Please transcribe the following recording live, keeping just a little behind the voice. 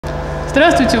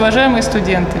Здравствуйте, уважаемые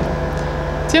студенты!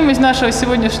 Тема нашего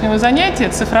сегодняшнего занятия –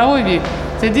 цифровой век,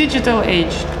 the digital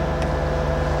age.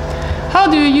 How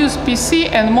do you use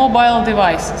PC and mobile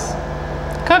devices?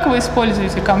 Как вы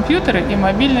используете компьютеры и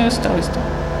мобильные устройства?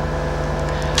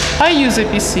 I use a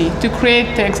PC to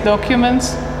create text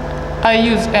documents. I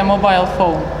use a mobile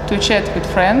phone to chat with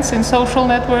friends in social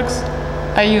networks.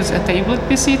 I use a tablet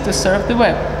PC to surf the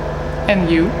web. And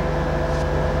you?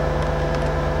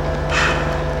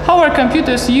 How are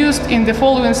computers used in the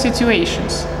following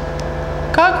situations?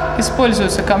 Как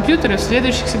используются компьютеры в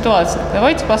следующих ситуациях?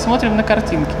 Давайте посмотрим на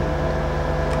картинки.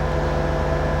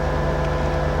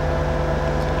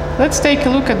 Let's take a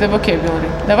look at the vocabulary.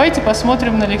 Давайте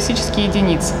посмотрим на лексические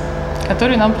единицы,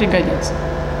 которые нам пригодятся.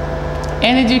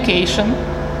 An education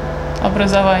 –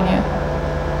 образование.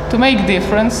 To make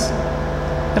difference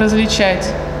 – различать.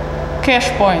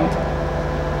 Cash point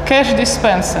 – cash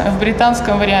dispenser в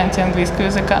британском варианте английского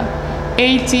языка.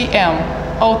 ATM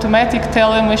 – automatic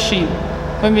teller machine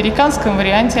в американском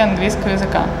варианте английского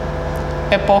языка.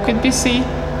 A pocket PC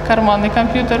 – карманный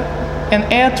компьютер. And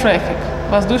air traffic –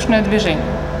 воздушное движение.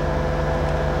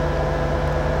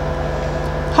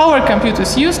 How are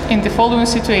computers used in the following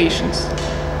situations?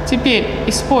 Теперь,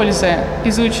 используя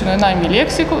изученную нами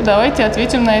лексику, давайте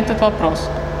ответим на этот вопрос.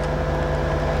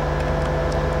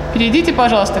 Перейдите,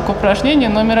 пожалуйста, к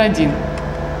упражнению номер 1.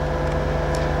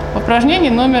 В упражнении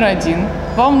номер 1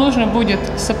 вам нужно будет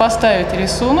сопоставить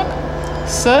рисунок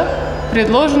с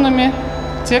предложенными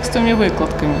текстовыми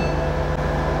выкладками.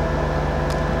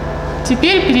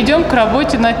 Теперь перейдем к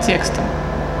работе над текстом.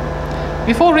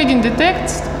 Before reading the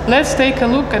text, let's take a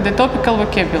look at the topical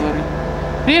vocabulary.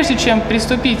 Прежде чем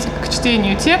приступить к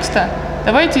чтению текста,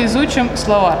 давайте изучим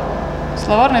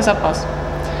словарный запас.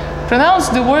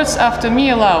 Pronounce the words after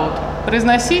me aloud.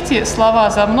 Произносите слова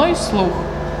за мной вслух.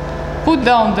 Put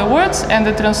down the words and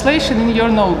the translation in your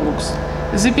notebooks.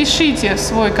 Запишите в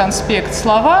свой конспект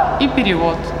слова и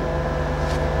перевод.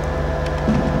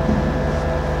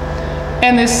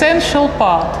 An essential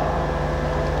part.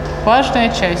 Важная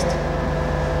часть.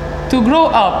 To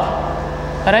grow up.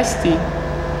 Расти.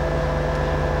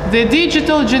 The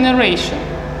digital generation.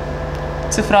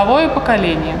 Цифровое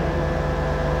поколение.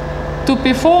 To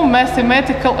perform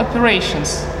mathematical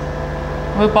operations.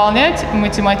 Выполнять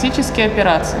математические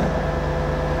операции.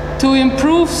 To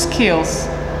improve skills.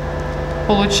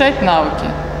 Получать навыки.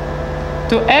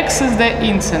 To access the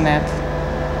internet.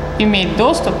 Иметь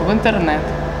доступ в интернет.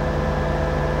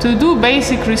 To do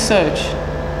basic research.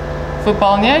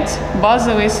 Выполнять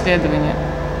базовые исследования.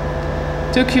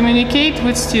 To communicate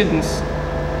with students.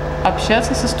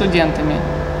 Общаться со студентами.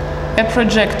 A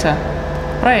projector.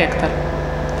 Проектор.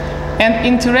 An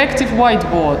interactive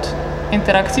whiteboard.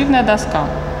 Интерактивная доска.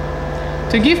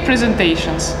 To give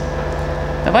presentations.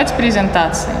 Давать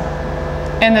презентации.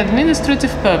 An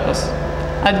administrative purpose.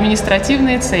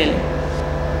 Административные цели.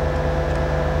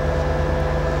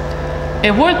 A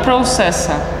word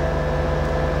processor.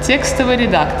 Текстовый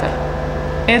редактор.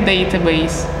 A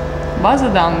database. База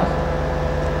данных.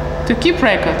 To keep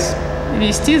records.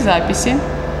 Вести записи.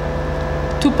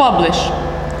 To publish.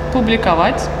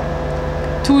 Публиковать.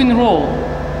 To enroll.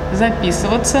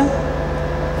 Записываться.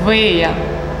 Via.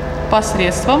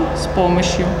 Посредством, с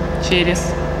помощью,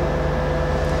 через.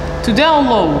 To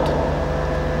download.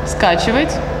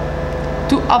 Скачивать.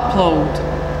 To upload.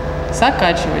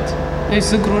 Закачивать. То есть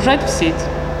загружать в сеть.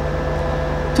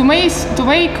 To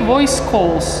make voice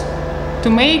calls. To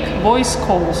make voice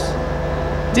calls.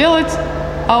 Делать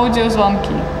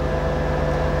аудиозвонки.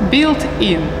 Built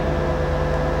in.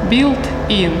 Built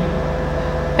in.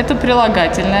 Это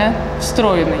прилагательное,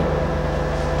 встроенный.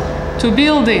 To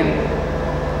build in.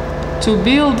 To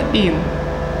build in.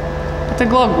 Это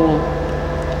глагол.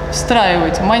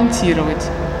 Встраивать, монтировать.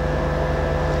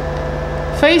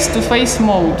 Face-to-face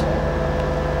mode.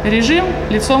 Режим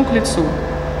лицом к лицу.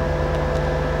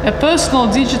 A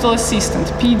personal digital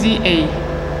assistant, PDA.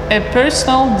 A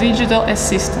personal digital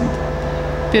assistant.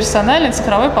 Персональный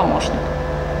цифровой помощник.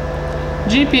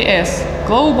 GPS.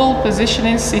 Global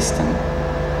Positioning System.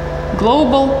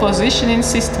 Global Positioning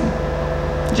System.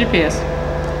 GPS.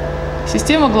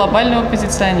 Система глобального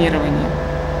позиционирования.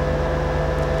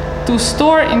 To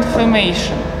store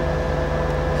information.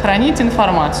 Хранить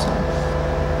информацию.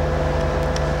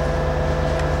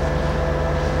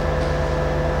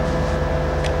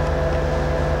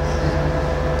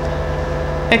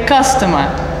 A customer.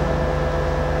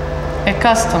 A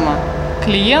customer.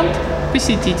 Клиент,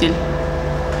 посетитель.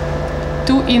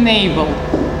 To enable.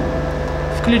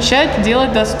 Включать,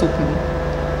 делать доступным.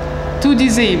 To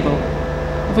disable.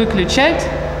 Выключать,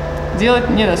 делать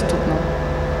недоступным.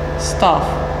 Staff.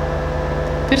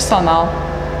 персонал.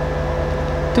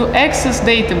 To access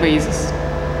databases.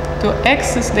 To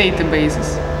access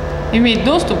databases. Иметь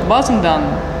доступ к базам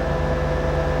данных.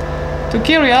 To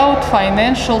carry out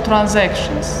financial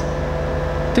transactions.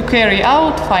 To carry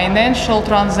out financial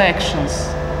transactions.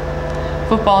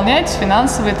 Выполнять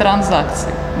финансовые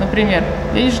транзакции, например,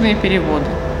 денежные переводы.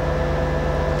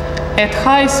 At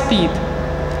high speed,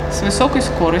 с высокой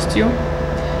скоростью.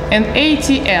 An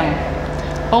ATM,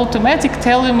 automatic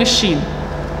teller machine,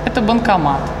 это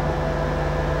банкомат.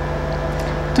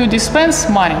 To dispense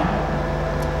money.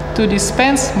 To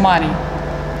dispense money,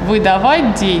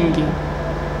 выдавать деньги.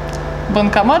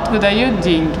 Банкомат выдает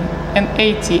деньги. An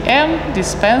ATM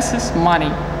dispenses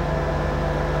money.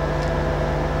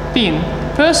 PIN,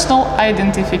 personal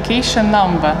identification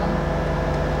number.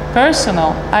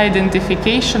 Personal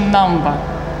identification number.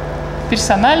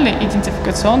 Персональный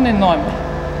идентификационный номер.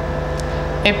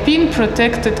 A PIN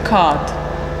protected card.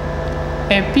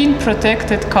 A PIN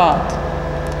protected card.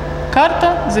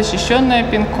 Карта, защищенная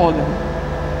пин-кодом.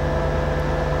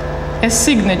 A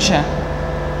signature.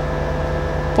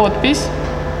 Подпись.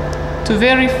 To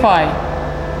verify.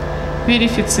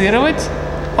 Верифицировать,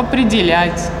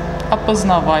 определять,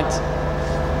 опознавать.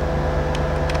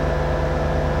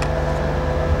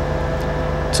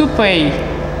 To pay.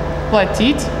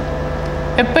 Платить.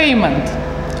 A payment.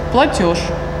 Платеж.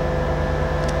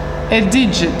 A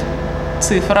digit.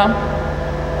 Цифра.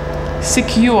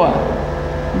 Secure.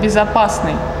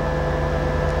 Безопасный.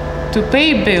 To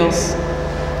pay bills.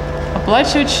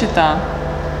 Оплачивать счета.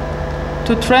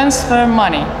 To transfer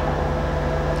money.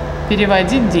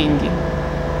 Переводить деньги.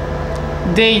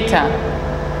 Data.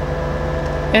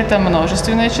 Это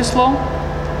множественное число.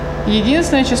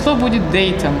 Единственное число будет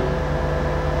datum.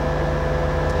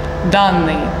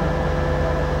 Данные.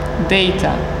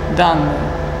 Data. Данные.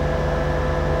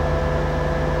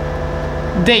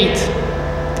 Date.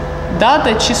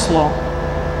 Дата, число.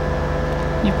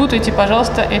 Не путайте,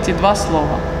 пожалуйста, эти два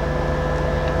слова.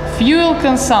 Fuel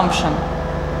consumption.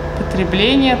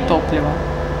 Потребление топлива.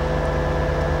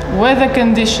 Weather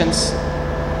conditions.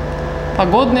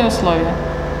 Погодные условия.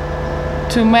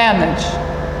 To manage.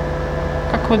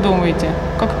 Как вы думаете,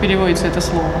 как переводится это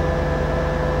слово?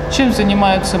 Чем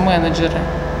занимаются менеджеры?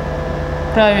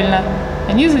 Правильно,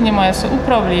 они занимаются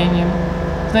управлением.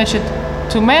 Значит,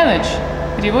 to manage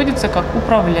переводится как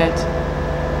управлять.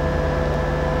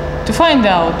 To find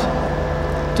out.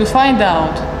 To find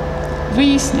out.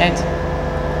 Выяснять.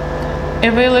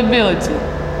 Availability.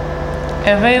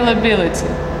 Availability.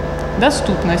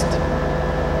 Доступность.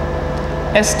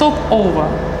 A stopover.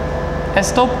 A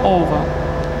stopover.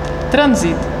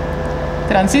 Транзит.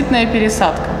 Транзитная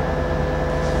пересадка.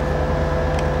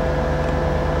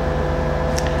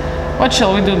 What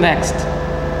shall we do next?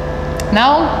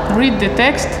 Now read the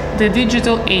text The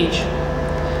Digital Age.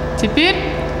 Теперь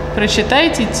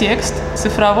прочитайте текст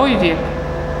 «Цифровой век».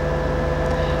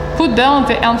 Put down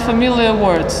the unfamiliar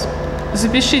words.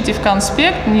 Запишите в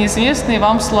конспект неизвестные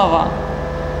вам слова.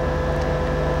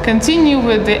 Continue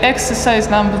with the exercise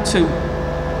number 2.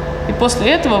 И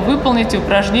после этого выполните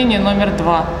упражнение номер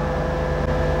 2.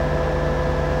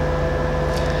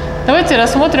 Давайте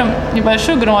рассмотрим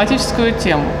небольшую грамматическую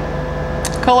тему.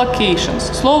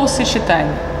 Collocations.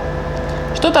 Словосочетание.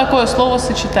 Что такое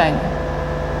словосочетание?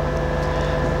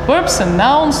 Verbs and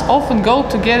nouns often go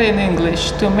together in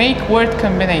English to make word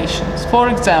combinations. For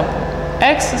example,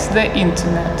 access the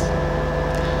internet.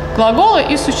 Глаголы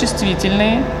и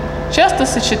существительные часто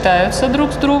сочетаются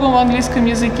друг с другом в английском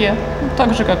языке,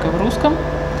 так же, как и в русском.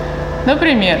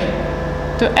 Например,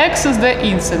 to access the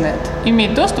internet –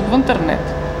 иметь доступ в интернет.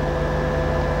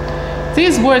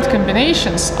 These word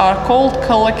combinations are called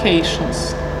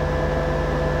collocations.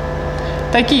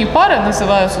 Такие пары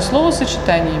называются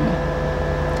словосочетаниями.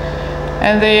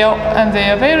 And they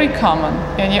are very common,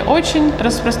 и они очень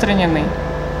распространены.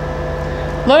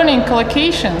 Learning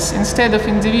collocations instead of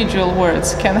individual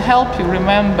words can help you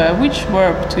remember which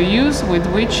verb to use with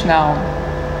which noun.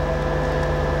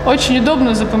 Очень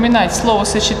удобно запоминать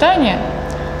словосочетания,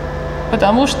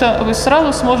 потому что вы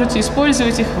сразу сможете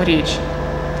использовать их в речи.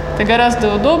 Это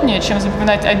гораздо удобнее, чем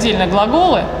запоминать отдельно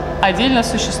глаголы, отдельно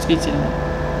существительные.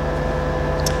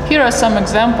 Here are some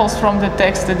examples from the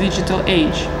text The Digital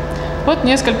Age. Вот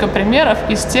несколько примеров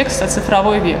из текста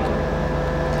 «Цифровой век».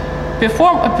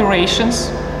 Perform operations,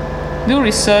 do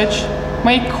research,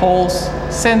 make calls,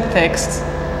 send texts,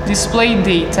 display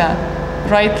data,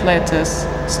 write letters,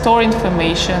 store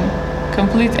information,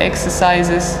 complete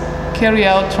exercises, carry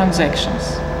out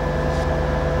transactions.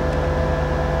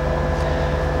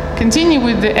 Continue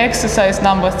with the exercise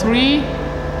number 3,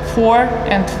 4,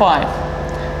 and 5.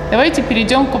 Давайте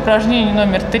перейдем к упражнению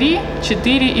номер 3,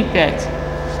 4 и 5.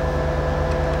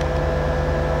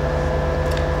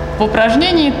 В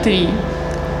упражнении 3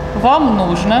 вам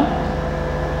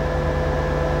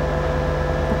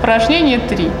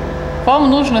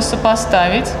нужно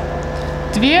сопоставить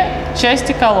две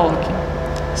части колонки.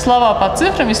 Слова под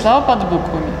цифрами и слова под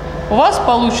буквами. У вас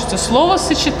получится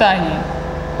словосочетание.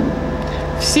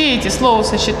 Все эти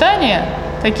словосочетания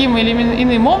таким или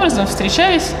иным образом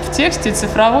встречались в тексте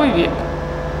 «Цифровой век».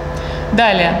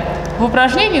 Далее, в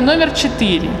упражнении номер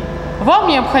 4 вам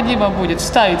необходимо будет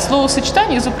вставить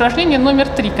словосочетание из упражнения номер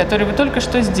 3, которое вы только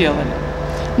что сделали.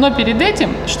 Но перед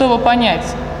этим, чтобы понять,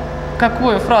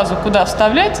 какую фразу куда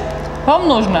вставлять, вам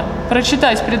нужно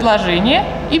прочитать предложения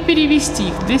и перевести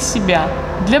их для себя,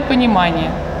 для понимания.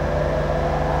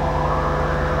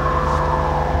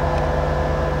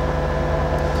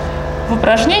 В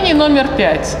упражнении номер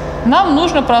 5 нам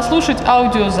нужно прослушать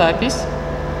аудиозапись,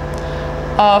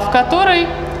 в которой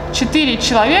 4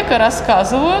 человека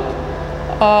рассказывают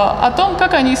о том,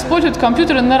 как они используют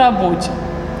компьютеры на работе.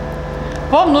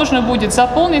 Вам нужно будет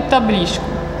заполнить табличку.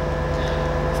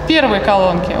 В первой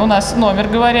колонке у нас номер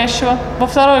говорящего, во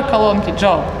второй колонке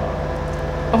job.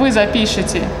 Вы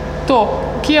запишете то,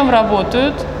 кем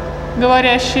работают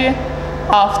говорящие,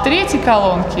 а в третьей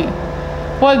колонке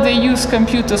what they use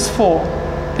computers for,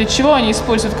 для чего они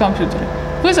используют компьютеры.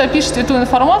 Вы запишете ту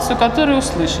информацию, которую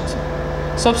услышите.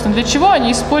 Собственно, для чего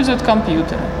они используют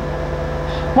компьютеры.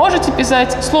 Можете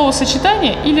писать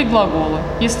словосочетания или глаголы,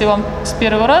 если вам с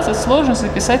первого раза сложно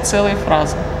записать целые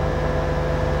фразы.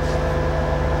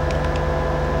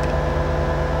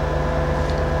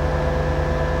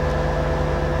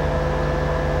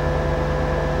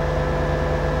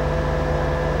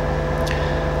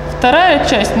 Вторая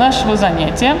часть нашего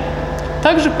занятия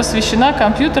также посвящена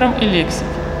компьютерам и лексике.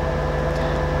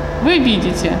 Вы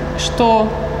видите, что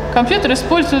компьютер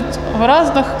используют в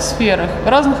разных сферах, в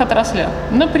разных отраслях.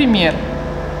 Например,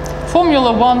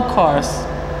 Formula One Cars,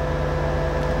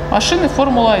 машины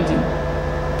Формулы-1,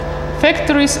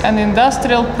 Factories and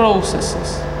Industrial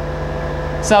Processes,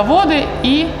 заводы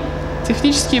и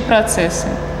технические процессы,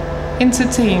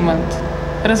 Entertainment,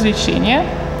 развлечения,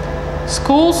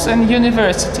 Schools and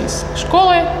Universities,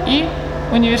 школы и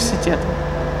университеты.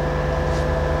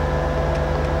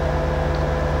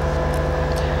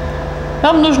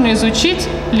 Нам нужно изучить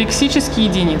лексические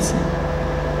единицы.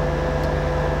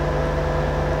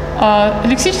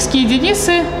 Лексические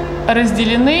единицы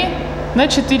разделены на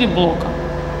 4 блока.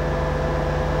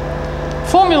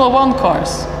 Formula One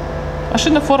Cars,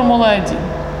 машина Формулы-1.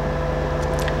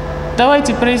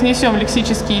 Давайте произнесем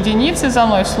лексические единицы за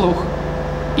мной вслух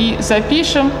и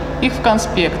запишем их в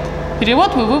конспект.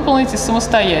 Перевод вы выполните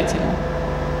самостоятельно.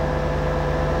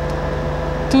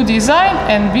 To design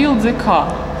and build the car.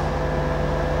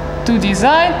 To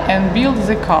design and build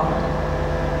the car.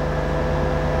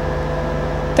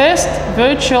 Test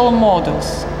virtual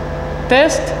models.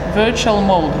 Test virtual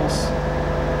models.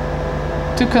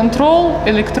 To control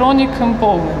electronic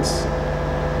components.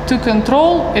 To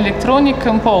control electronic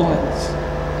components.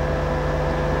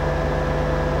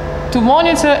 To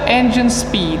monitor engine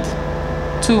speed.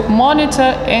 To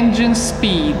monitor engine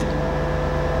speed.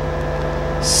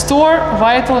 Store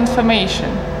vital information.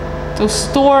 To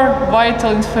store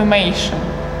vital information.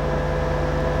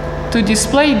 To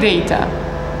display data.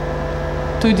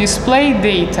 To display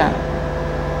data.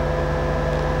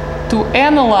 To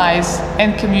analyze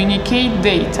and communicate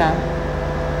data.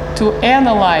 To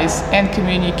analyze and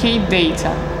communicate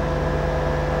data.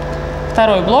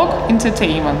 Второй блок –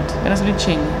 entertainment,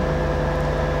 развлечение.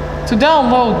 To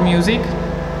download music.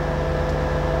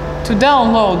 To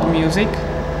download music.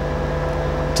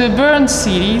 To burn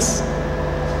CDs.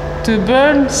 To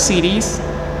burn CDs.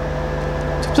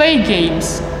 To play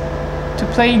games. To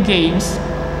play games.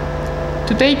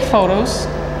 To take photos.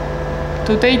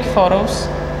 To take photos.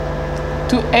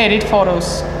 To edit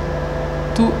photos.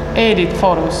 To edit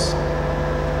photos.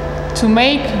 To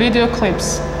make video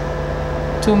clips.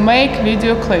 To make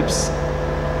video clips.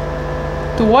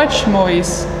 To watch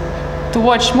movies. To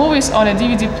watch movies on a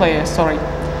DVD player, sorry.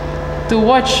 To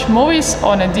watch movies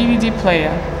on a DVD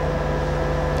player.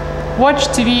 Watch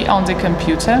TV on the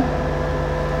computer.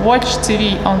 Watch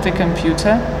TV on the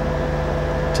computer.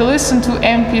 To listen to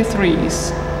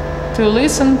MP3s. To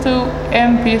listen to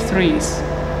MP3s.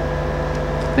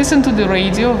 Listen to the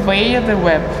radio via the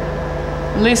web.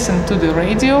 Listen to the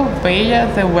radio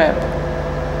via the web.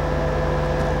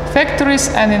 Factories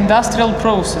and industrial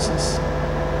processes.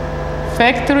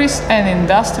 Factories and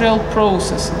industrial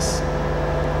processes.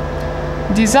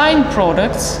 Design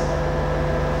products.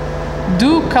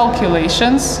 Do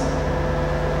calculations.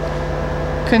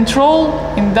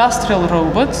 control industrial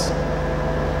robots,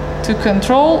 to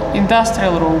control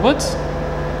industrial robots,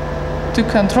 to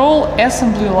control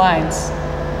assembly lines,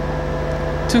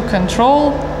 to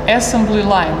control assembly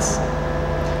lines,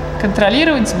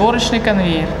 контролировать сборочный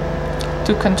конвейер,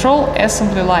 to control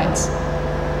assembly lines,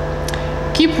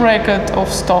 keep record of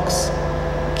stocks,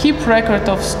 keep record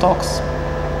of stocks,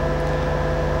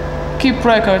 keep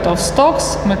record of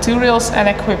stocks, materials and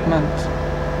equipment,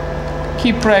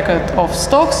 keep record of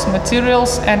stocks,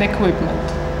 materials and equipment,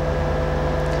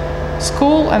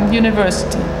 school and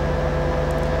university,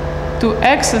 to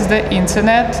access the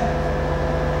internet,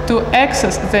 to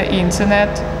access the internet,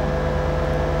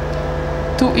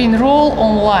 to enroll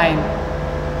online,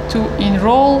 to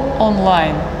enroll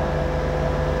online,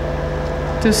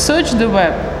 to search the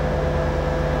web,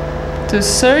 to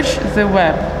search the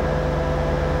web,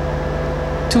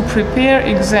 to prepare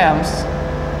exams,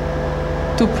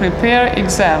 to prepare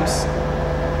exams,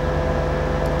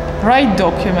 write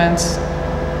documents,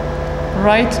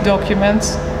 write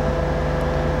documents,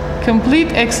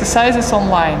 complete exercises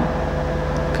online,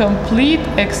 complete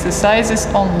exercises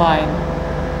online,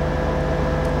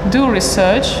 do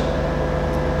research,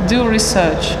 do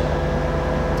research,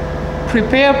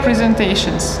 prepare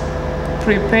presentations,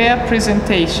 prepare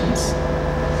presentations.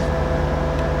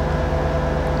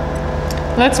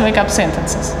 Let's make up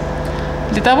sentences.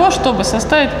 Для того, чтобы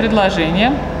составить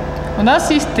предложение, у нас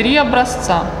есть три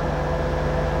образца,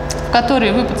 в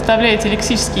которые вы подставляете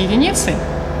лексические единицы,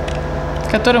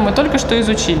 которые мы только что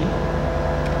изучили.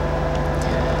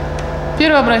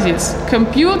 Первый образец.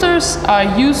 Computers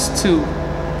are used to.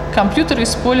 Компьютеры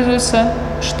используются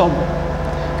чтобы.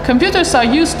 Computers are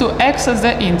used to access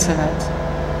the internet.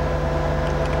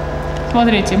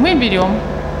 Смотрите, мы берем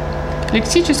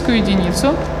лексическую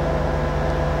единицу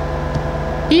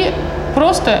и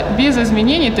просто без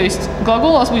изменений, то есть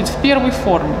глагол у нас будет в первой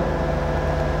форме.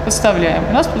 Подставляем.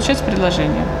 У нас получается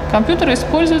предложение. Компьютеры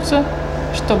используются,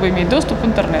 чтобы иметь доступ в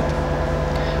интернет.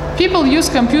 People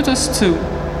use computers to.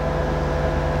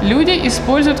 Люди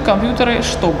используют компьютеры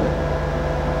чтобы.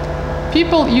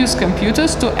 People use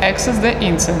computers to access the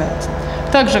internet.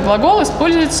 Также глагол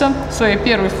используется в своей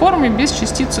первой форме без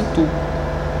частицы to.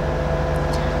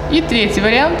 И третий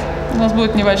вариант. У нас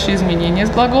будут небольшие изменения с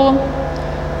глаголом.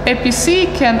 A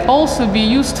PC can also be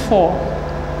used for.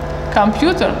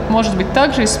 Компьютер может быть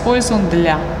также использован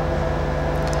для.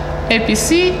 A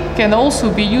PC can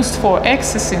also be used for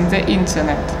accessing the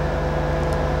internet.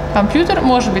 Компьютер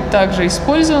может быть также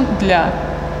использован для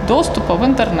доступа в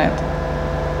интернет.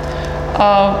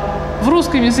 В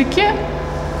русском языке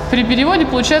при переводе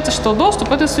получается, что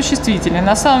доступ – это существительное.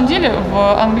 На самом деле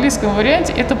в английском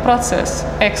варианте это процесс,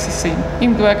 accessing.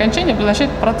 Инговое окончание обозначает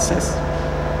процесс.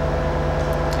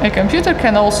 A computer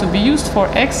can also be used for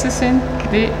accessing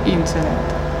the internet.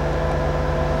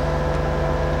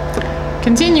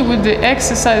 Continue with the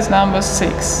exercise number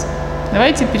 6.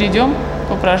 Давайте перейдем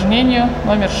к упражнению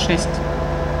номер 6.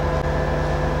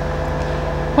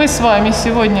 Мы с вами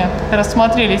сегодня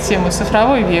рассмотрели тему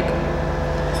 «Цифровой век».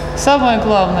 Самое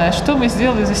главное, что мы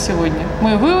сделали за сегодня?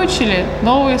 Мы выучили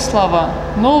новые слова,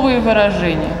 новые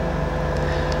выражения.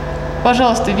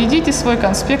 Пожалуйста, ведите свой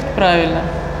конспект правильно,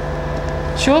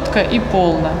 четко и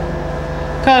полно.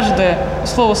 Каждое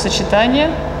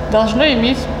словосочетание должно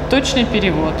иметь точный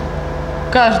перевод.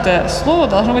 Каждое слово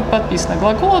должно быть подписано.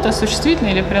 Глагол – это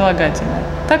существительное или прилагательное.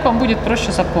 Так вам будет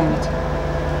проще запомнить.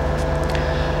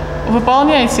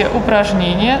 Выполняйте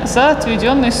упражнения за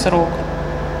отведенный срок.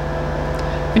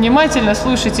 Внимательно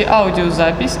слушайте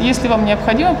аудиозапись, если вам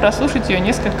необходимо прослушать ее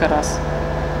несколько раз.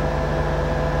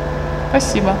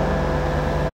 Спасибо.